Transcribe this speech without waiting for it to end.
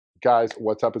Guys,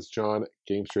 what's up? It's John,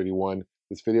 Gamester81.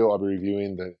 This video, I'll be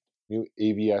reviewing the new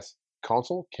AVS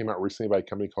console. Came out recently by a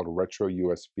company called Retro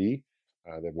USB.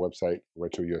 They have a website,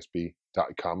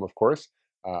 retrousb.com, of course.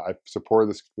 I've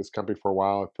supported this company for a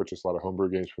while. I've purchased a lot of homebrew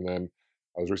games from them.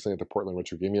 I was recently at the Portland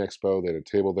Retro Gaming Expo. They had a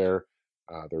table there.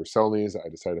 They were selling these. I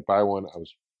decided to buy one. I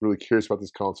was really curious about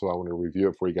this console. I want to review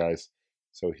it for you guys.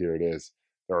 So here it is.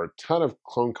 There are a ton of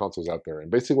clone consoles out there. And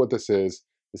basically what this is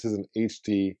an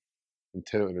HD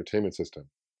Nintendo Entertainment System.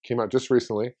 Came out just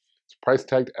recently. It's price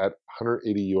tagged at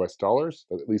 180 US dollars.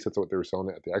 At least that's what they were selling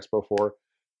it at the expo for.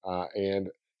 And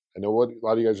I know what a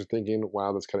lot of you guys are thinking,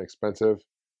 wow, that's kind of expensive.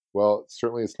 Well,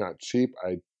 certainly it's not cheap.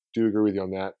 I do agree with you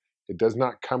on that. It does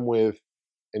not come with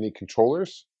any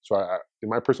controllers. So in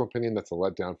my personal opinion, that's a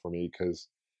letdown for me because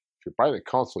if you're buying a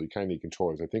console, you kind of need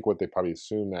controllers. I think what they probably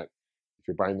assume that if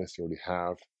you're buying this, you already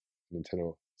have a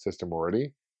Nintendo system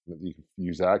already. You can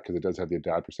use that because it does have the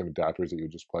adapters, same adapters that you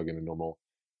would just plug in a normal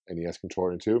NES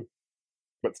controller into.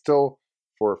 But still,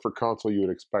 for console, you would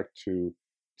expect to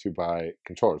buy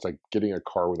controllers. Like getting a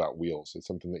car without wheels. It's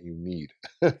something that you need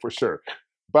for sure.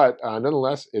 But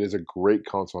nonetheless, it is a great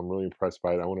console. I'm really impressed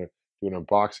by it. I want to do an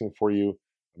unboxing for you.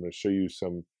 I'm going to show you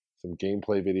some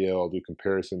gameplay video. I'll do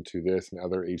comparison to this and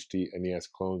other HD NES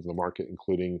clones in the market,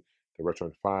 including the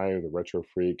Retro 5, the Retro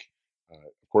Freak.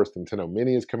 Of course, the Nintendo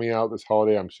Mini is coming out this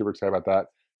holiday. I'm super excited about that.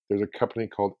 There's a company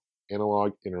called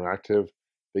Analog Interactive.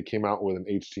 They came out with an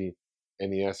HD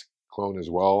NES clone as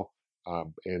well.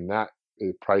 And that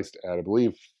is priced at, I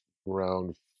believe,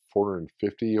 around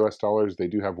 450 US dollars. They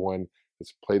do have one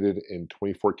that's plated in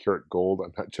 24 karat gold.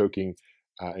 I'm not joking.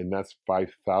 And that's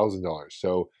 $5,000.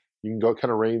 So you can go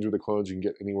kind of range with the clones. You can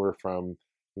get anywhere from,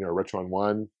 a Retron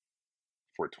 1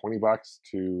 for 20 bucks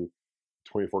to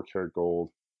 24 karat gold,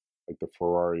 like the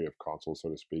Ferrari of consoles, so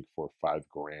to speak, for $5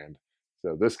 grand.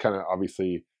 So this kind of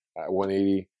obviously at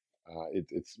 180,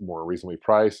 it's more reasonably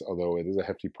priced, although it is a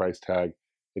hefty price tag.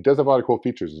 It does have a lot of cool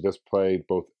features. It does play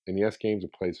both NES games.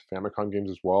 It plays Famicom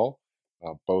games as well,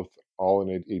 both all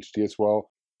in HD as well.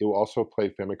 It will also play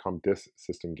Famicom Disk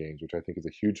System games, which I think is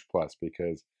a huge plus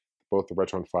because both the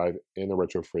Retron 5 and the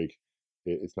Retro Freak,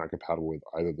 it's not compatible with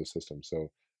either of the systems.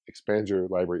 So expands your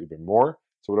library even more.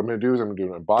 So what I'm going to do is I'm going to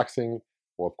do an unboxing.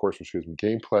 Well, of course, we'll show you some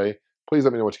gameplay. Please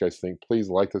let me know what you guys think. Please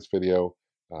like this video.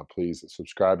 Please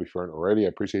subscribe if you aren't already. I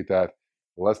appreciate that.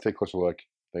 Let's take a closer look.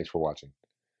 Thanks for watching.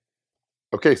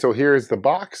 Okay, so here's the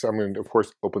box. I'm going to, of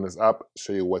course, open this up,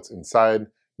 show you what's inside,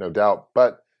 no doubt.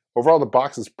 But overall, the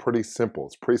box is pretty simple.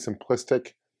 It's pretty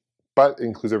simplistic, but it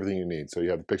includes everything you need. So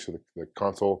you have the picture of the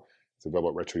console. It's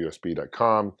available at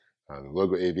retrousb.com. The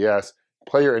logo AVS.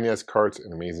 Play your NES cards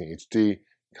in amazing HD.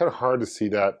 Kind of hard to see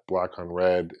that black on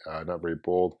red, not very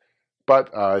bold. But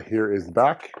here is the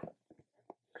back.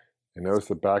 And notice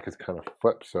the back is kind of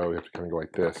flipped, so you have to kind of go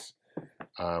like this.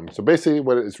 So basically,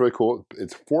 what it's really cool,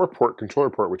 it's 4-port controller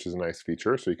port, which is a nice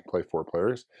feature, so you can play 4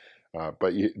 players.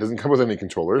 But it doesn't come with any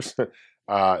controllers.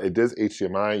 It does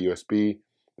HDMI, USB.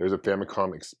 There's a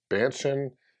Famicom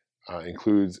expansion.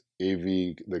 Includes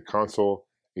AV, the console,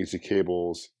 HD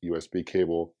cables, USB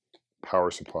cable,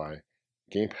 power supply,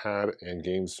 gamepad, and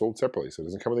games sold separately. So it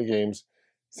doesn't come with the games.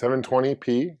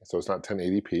 720p, so it's not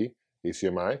 1080p,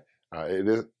 HDMI. It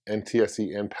is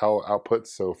NTSC and PAL outputs,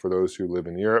 so for those who live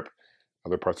in Europe,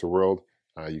 other parts of the world,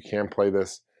 you can play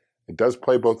this. It does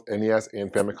play both NES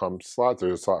and Famicom slots.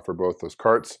 There's a slot for both those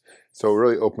carts. So it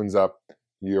really opens up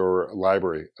your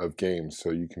library of games.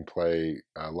 So you can play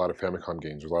a lot of Famicom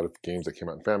games. There's a lot of games that came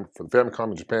out for the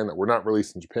Famicom in Japan that were not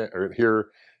released in Japan or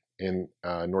here in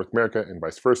North America and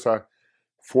vice versa.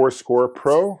 4-Score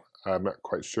Pro, I'm not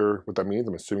quite sure what that means.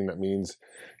 I'm assuming that means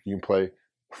you can play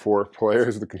 4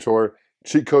 players with the controller.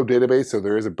 Cheat code database, so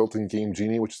there is a built-in Game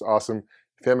Genie, which is awesome.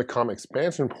 Famicom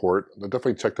expansion port, I'll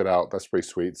definitely check that out. That's pretty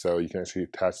sweet. So you can actually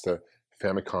attach the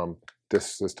Famicom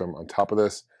disk system on top of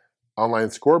this.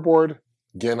 Online scoreboard,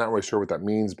 again, not really sure what that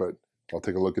means, but I'll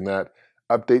take a look in that.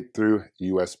 Update through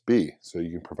USB, so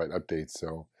you can provide updates.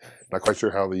 So not quite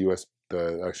sure how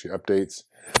the actually updates,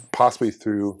 possibly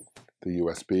through the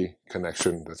USB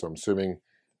connection. That's what I'm assuming.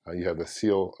 You have the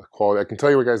seal quality. I can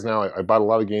tell you guys now, I bought a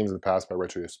lot of games in the past by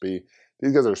Retro USB.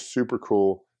 These guys are super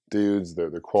cool dudes. Their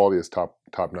quality is top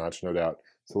notch, no doubt.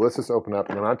 So let's just open up,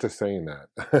 and I'm not just saying that.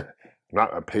 I'm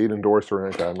not a paid endorser or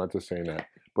anything like that. I'm not just saying that.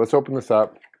 But let's open this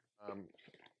up.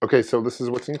 Okay, so this is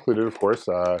what's included, of course.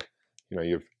 You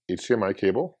have HDMI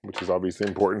cable, which is obviously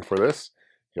important for this.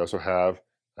 You also have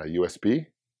a USB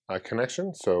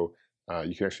connection, so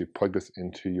you can actually plug this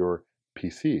into your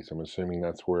PC. So I'm assuming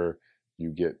that's where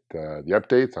you get the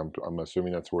updates. I'm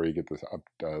assuming that's where you get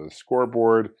the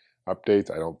scoreboard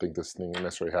updates. I don't think this thing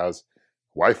necessarily has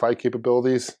Wi-Fi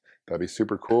capabilities. That'd be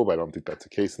super cool, but I don't think that's the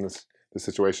case in this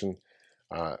situation.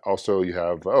 Also, you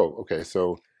have, oh, okay,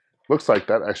 so looks like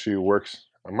that actually works.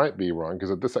 I might be wrong,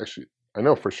 because this actually, I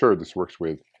know for sure this works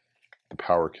with the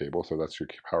power cable, so that's your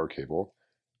power cable.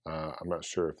 I'm not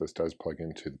sure if this does plug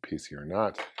into the PC or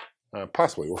not.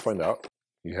 Possibly, we'll find out.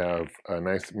 You have a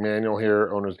nice manual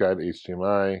here, owner's guide,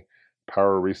 HDMI,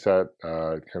 power reset.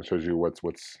 It kind of shows you what's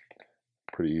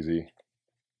pretty easy.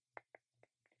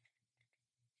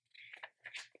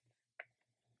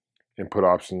 Input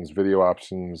options, video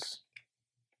options,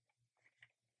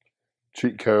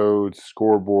 cheat codes,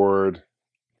 scoreboard,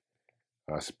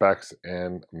 specs,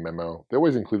 and memo. They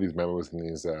always include these memos in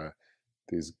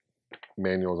these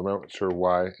manuals. I'm not sure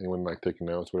why anyone like taking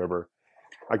notes, whatever.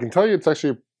 I can tell you it's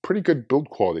actually a pretty good build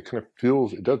quality. It kind of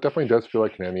feels, definitely does feel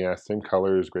like an NES. Same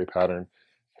colors, gray pattern.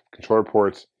 Controller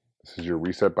ports. This is your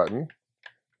reset button.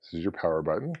 This is your power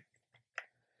button.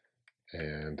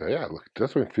 And yeah, look, it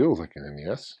definitely feels like an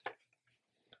NES.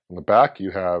 On the back,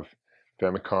 you have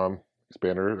Famicom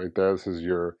expander right there. This is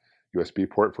your USB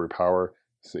port for your power.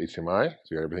 This is HDMI, so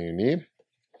you got everything you need.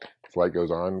 This light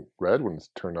goes on red when it's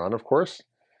turned on, of course.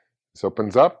 This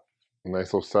opens up, a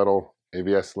nice little subtle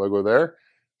AVS logo there.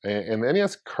 And the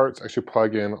NES carts actually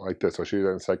plug in like this. I'll show you that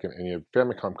in a second. And you have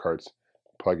Famicom carts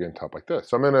plug in top like this.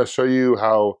 So I'm going to show you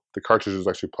how the cartridges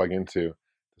actually plug into.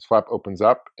 This flap opens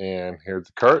up, and here's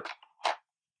the cart.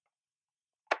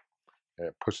 And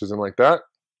it pushes in like that.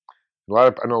 I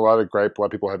know a lot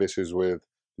of people have issues with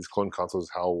these clone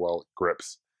consoles, how well it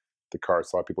grips the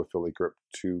carts. A lot of people feel they grip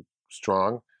too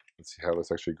strong. Let's see how this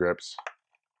actually grips.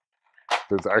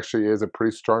 There actually is a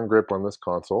pretty strong grip on this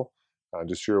console.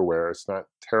 Just so you're aware, it's not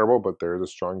terrible, but there is a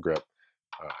strong grip.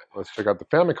 Let's check out the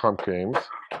Famicom games.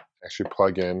 Actually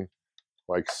plug in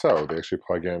like so. They actually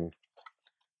plug in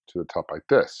to the top like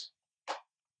this.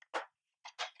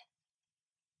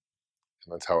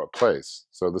 And that's how it plays.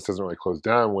 So this doesn't really close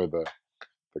down with the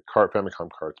Famicom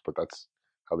carts, but that's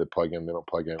how they plug in. They don't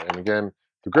plug in. And again,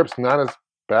 the grip's not as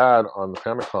bad on the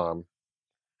Famicom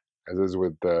as is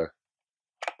with the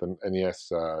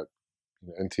NES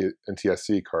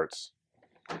NTSC carts.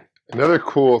 Another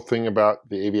cool thing about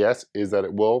the AVS is that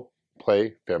it will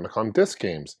play Famicom disk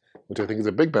games, which I think is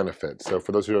a big benefit. So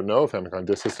for those who don't know, a Famicom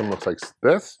disk system looks like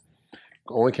this. It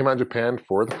only came out in Japan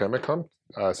for the Famicom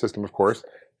system, of course.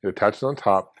 It attaches on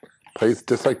top, plays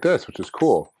just like this, which is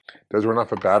cool. It does run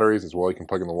off of batteries as well. You can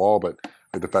plug in the wall, but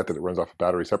like the fact that it runs off of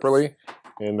battery separately.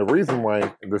 And the reason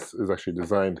why this is actually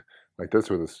designed like this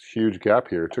with this huge gap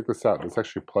here, check this out. This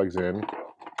actually plugs in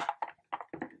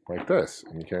like this.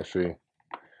 And you can actually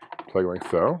plug it like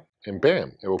so, and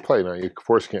bam, it will play. Now, you, of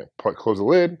course, can't close the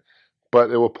lid, but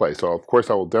it will play. So, of course,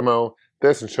 I will demo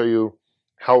this and show you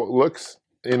how it looks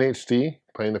in HD,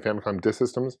 playing the Famicom disk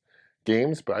systems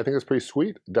games, but I think it's pretty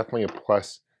sweet. Definitely a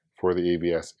plus for the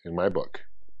AVS in my book.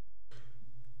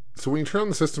 So when you turn on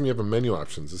the system, you have a menu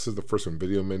options. This is the first one,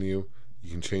 video menu. You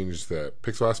can change the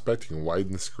pixel aspect, you can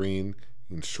widen the screen,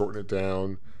 you can shorten it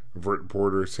down, invert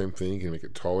border, same thing, you can make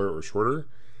it taller or shorter.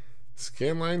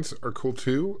 Scan lines are cool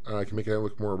too. I can make it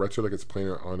look more retro, like it's playing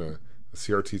on a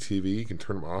CRT TV. You can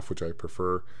turn them off, which I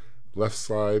prefer. Left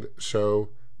slide, show,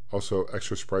 also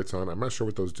extra sprites on. I'm not sure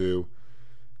what those do.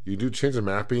 You do change the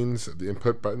mappings, the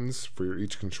input buttons for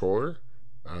each controller.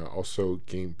 Also,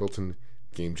 built-in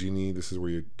Game Genie. This is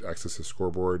where you access the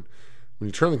scoreboard. When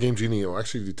you turn on the Game Genie, it'll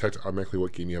actually detect automatically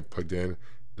what game you have plugged in.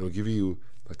 It'll give you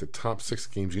like the top 6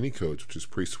 Game Genie codes, which is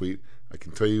pretty sweet. I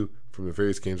can tell you from the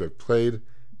various games I've played,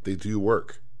 they do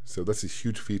work. So that's a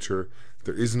huge feature.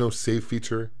 There is no save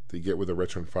feature that you get with the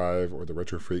Retron 5 or the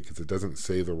Retro Freak, because it doesn't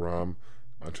save the ROM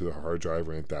onto the hard drive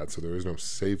or anything like that. So there is no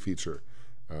save feature.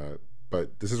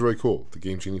 But this is really cool. The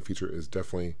Game Genie feature is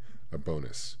definitely a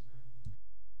bonus.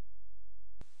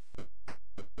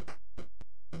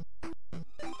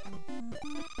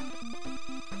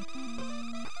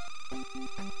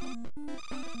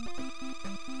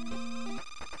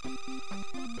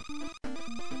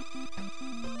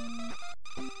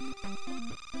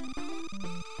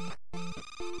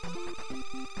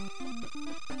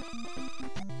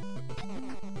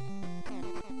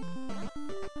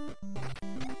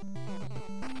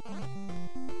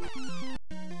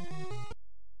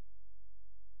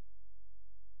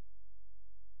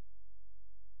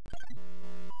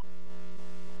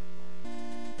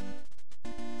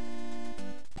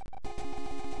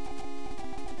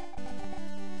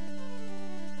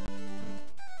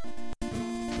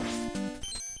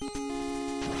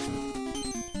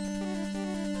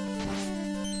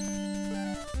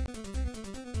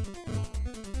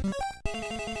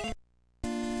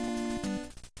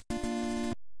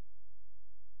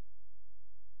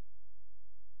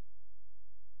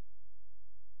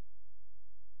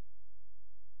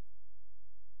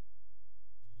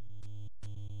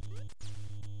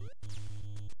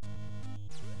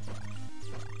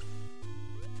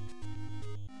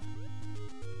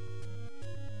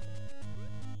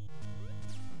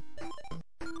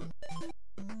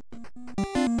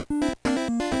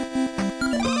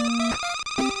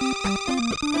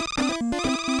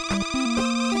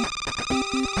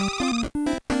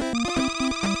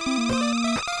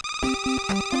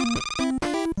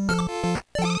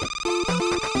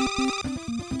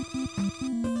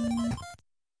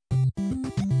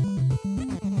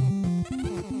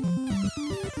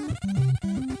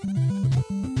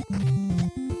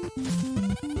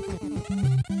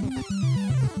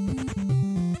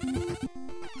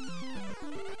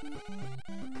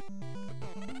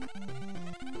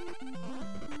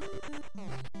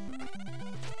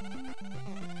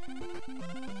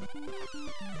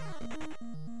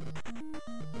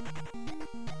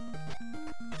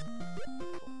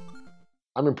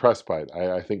 I'm impressed by it.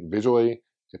 I think visually,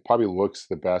 it probably looks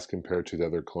the best compared to the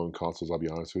other clone consoles, I'll be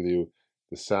honest with you.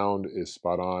 The sound is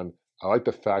spot on. I like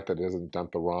the fact that it doesn't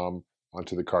dump the ROM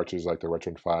onto the cartridges like the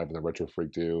Retron 5 and the Retro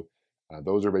Freak do.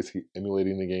 Those are basically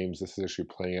emulating the games. This is actually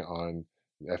playing it on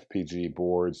an FPG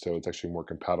board, so it's actually more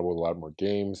compatible with a lot more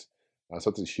games.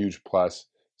 So it's a huge plus.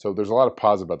 So there's a lot of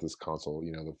positive about this console.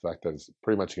 You know, the fact that it's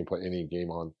pretty much you can play any game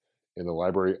on in the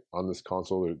library on this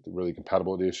console. They're really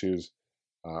compatibility issues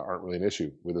aren't really an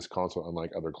issue with this console,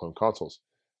 unlike other clone consoles.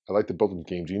 I like the built-in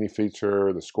Game Genie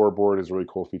feature. The scoreboard is a really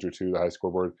cool feature too, the high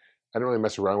scoreboard. I don't really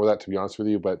mess around with that, to be honest with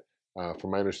you, but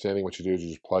from my understanding, what you do is you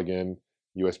just plug in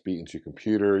USB into your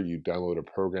computer, you download a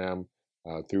program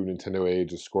through Nintendo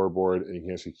Age, a scoreboard, and you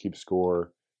can actually keep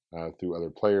score through other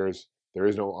players. There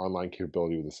is no online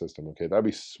capability with the system, okay? That'd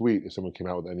be sweet if someone came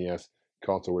out with an NES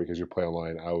console where you could play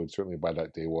online. I would certainly buy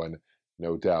that day one,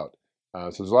 no doubt.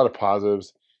 So there's a lot of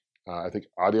positives. I think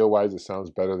audio-wise, it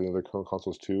sounds better than other clone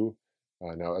consoles too.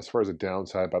 Now, as far as the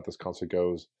downside about this console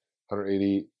goes,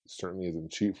 180 certainly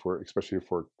isn't cheap for, especially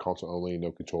for console only,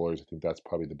 no controllers. I think that's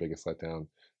probably the biggest letdown.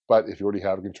 But if you already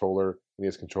have a controller,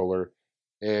 NES controller,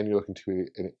 and you're looking to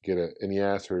get a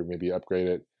NES or maybe upgrade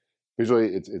it, visually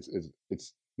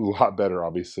it's a lot better,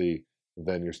 obviously,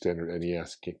 than your standard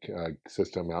NES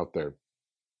system out there.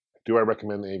 Do I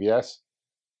recommend the AVS?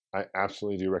 I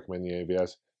absolutely do recommend the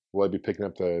AVS. Will I be picking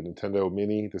up the Nintendo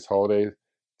Mini this holiday,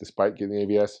 despite getting the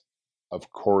AVS? Of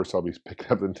course, I'll be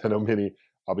picking up the Nintendo Mini.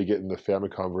 I'll be getting the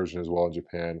Famicom version as well in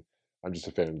Japan. I'm just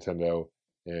a fan of Nintendo,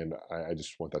 and I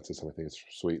just want that system. I think it's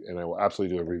sweet, and I will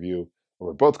absolutely do a review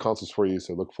over both consoles for you,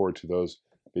 so look forward to those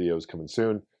videos coming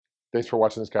soon. Thanks for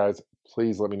watching this, guys.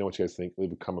 Please let me know what you guys think.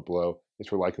 Leave a comment below. Thanks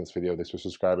for liking this video. Thanks for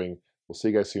subscribing. We'll see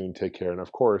you guys soon. Take care, and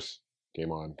of course,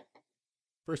 game on.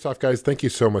 First off, guys, thank you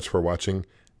so much for watching.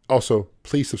 Also,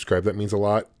 please subscribe. That means a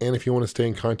lot. And if you want to stay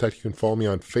in contact, you can follow me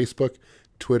on Facebook,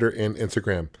 Twitter, and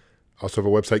Instagram. I also have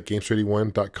a website,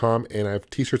 Gamester81.com, and I have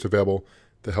t-shirts available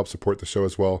that help support the show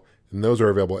as well. And those are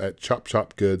available at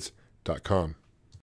chopshopgoods.com.